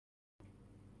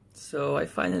So I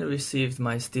finally received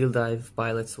my STEELDIVE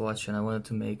pilot's watch and I wanted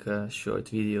to make a short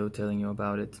video telling you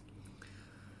about it.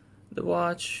 The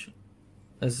watch,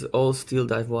 as all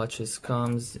STEELDIVE watches,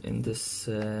 comes in this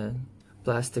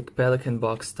plastic pelican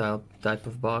box type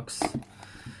of box.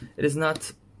 It is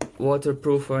not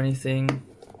waterproof or anything,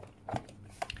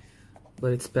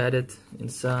 but it's padded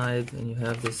inside, and you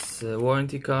have this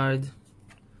warranty card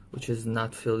which is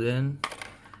not filled in,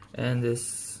 and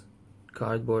this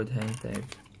cardboard hang tag.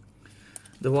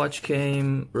 The watch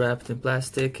came wrapped in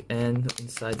plastic and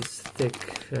inside this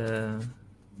thick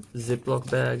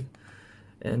Ziploc bag,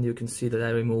 and you can see that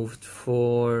I removed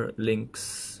 4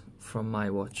 links from my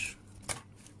watch.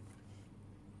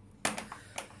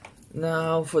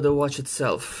 Now for the watch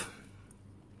itself.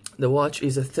 The watch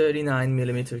is a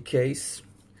 39mm case.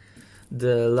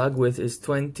 The lug width is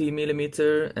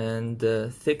 20mm and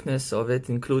the thickness of it,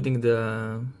 including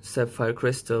the sapphire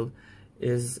crystal,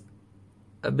 is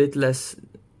a bit less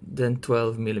than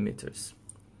 12mm.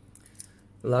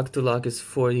 Lug to lug is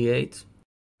 48.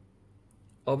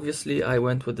 Obviously I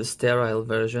went with the sterile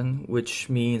version, which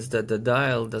means that the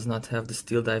dial does not have the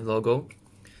STEELDIVE logo.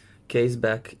 Case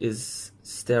back is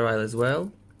sterile as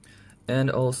well, and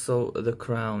also the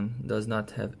crown does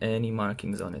not have any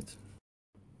markings on it.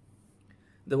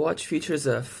 The watch features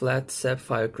a flat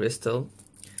sapphire crystal,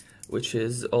 which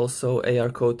is also AR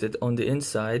coated on the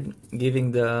inside,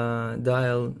 giving the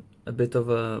dial a bit of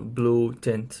a blue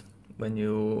tint when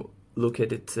you look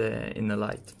at it in the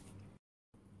light.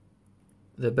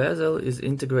 The bezel is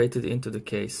integrated into the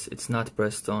case. It's not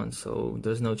pressed on, so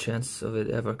there's no chance of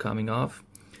it ever coming off.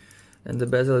 And the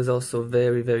bezel is also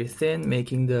very thin,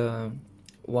 making the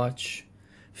watch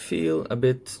feel a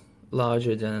bit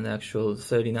larger than an actual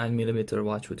 39mm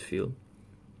watch would feel.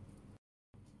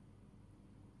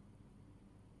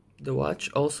 The watch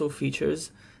also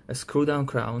features a screw-down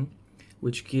crown,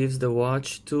 which gives the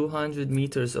watch 200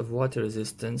 meters of water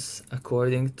resistance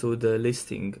according to the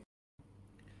listing.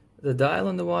 The dial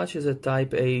on the watch is a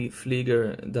Type A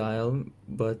Flieger dial,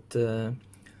 but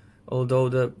although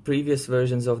the previous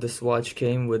versions of this watch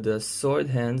came with the sword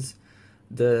hands,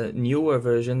 the newer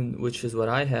version, which is what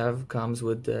I have, comes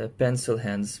with the pencil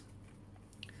hands.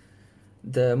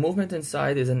 The movement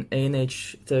inside is an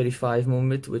ANH35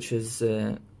 movement, which is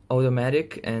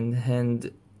automatic and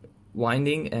hand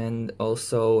winding and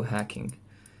also hacking,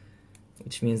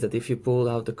 which means that if you pull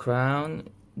out the crown,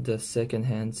 the second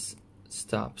hand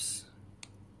stops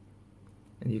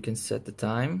and you can set the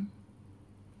time.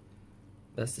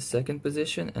 That's the second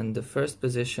position, and the first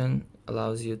position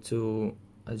allows you to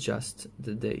adjust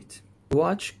the date. The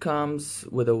watch comes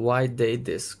with a white date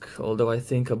disc, although I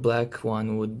think a black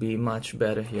one would be much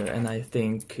better here, and I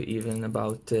think even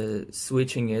about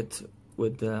switching it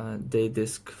with the date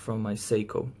disc from my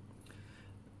Seiko,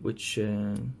 which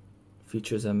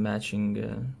features a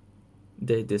matching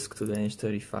date disc to the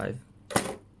ANH35.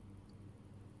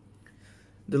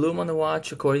 The lume on the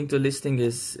watch, according to listing,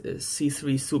 is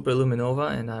C3 Super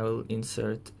Luminova, and I will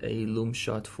insert a lume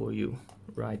shot for you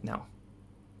right now.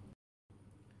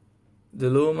 The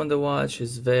lume on the watch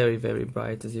is very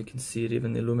bright. As you can see, it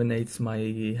even illuminates my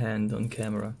hand on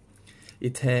camera.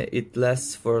 It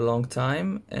lasts for a long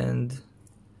time, and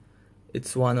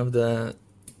it's one of the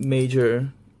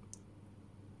major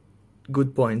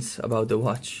good points about the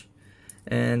watch.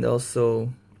 And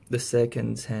also the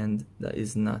second hand that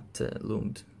is not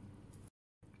lumed.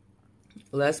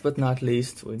 Last but not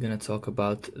least, we're gonna talk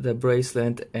about the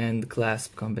bracelet and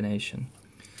clasp combination.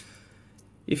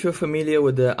 If you're familiar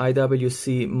with the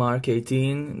IWC Mark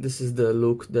 18, this is the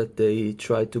look that they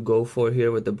tried to go for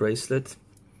here with the bracelet.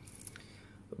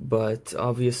 But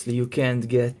obviously you can't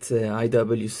get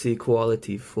IWC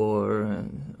quality for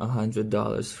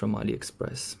 $100 from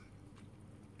AliExpress.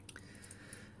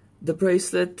 The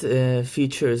bracelet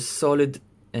features solid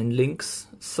links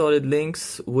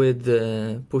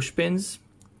with push pins.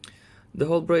 The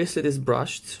whole bracelet is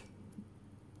brushed,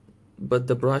 but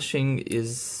the brushing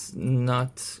is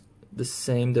not the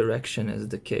same direction as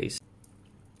the case.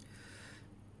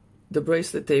 The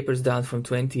bracelet tapers down from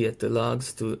 20 at the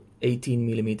lugs to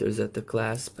 18mm at the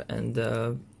clasp, and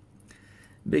the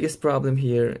biggest problem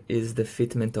here is the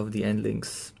fitment of the end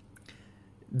links.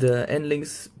 The end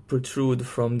links protrude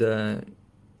from the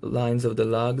lines of the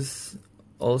lugs.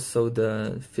 Also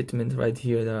the fitment right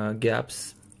here, there are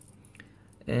gaps,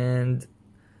 and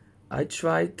I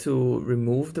tried to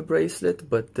remove the bracelet,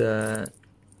 but the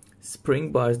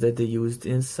spring bars that they used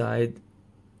inside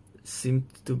seem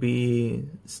to be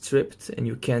stripped and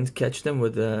you can't catch them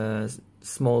with a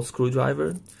small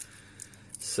screwdriver,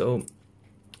 so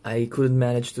I couldn't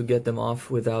manage to get them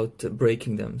off without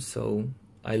breaking them. So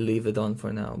I leave it on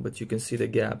for now, but you can see the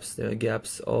gaps. There are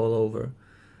gaps all over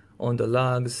on the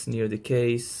lugs, near the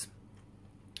case.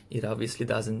 It obviously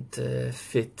doesn't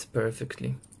fit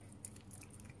perfectly.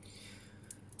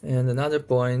 And another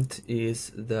point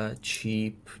is the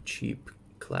cheap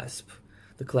clasp.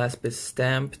 The clasp is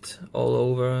stamped all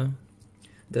over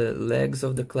the legs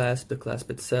of the clasp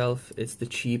itself. It's the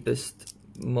cheapest,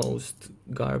 most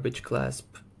garbage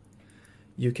clasp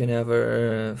you can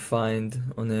ever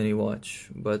find on any watch,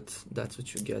 but that's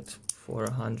what you get for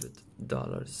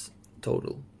 $100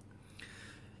 total.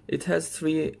 It has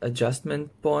 3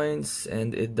 adjustment points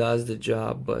and it does the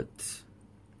job, but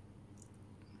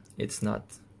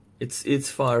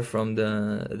it's far from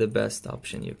the best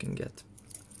option you can get.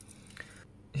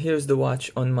 Here's the watch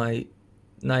on my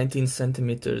 19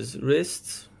 centimeters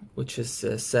wrist, which is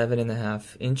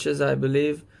 7.5 inches, I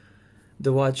believe.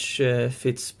 The watch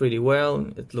fits pretty well,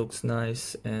 it looks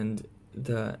nice, and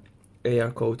the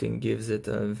AR coating gives it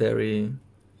a very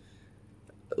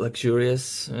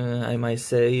luxurious, I might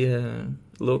say,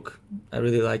 look. I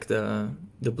really like the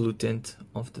blue tint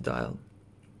of the dial.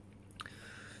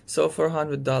 So for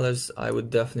 $100, I would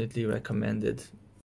definitely recommend it.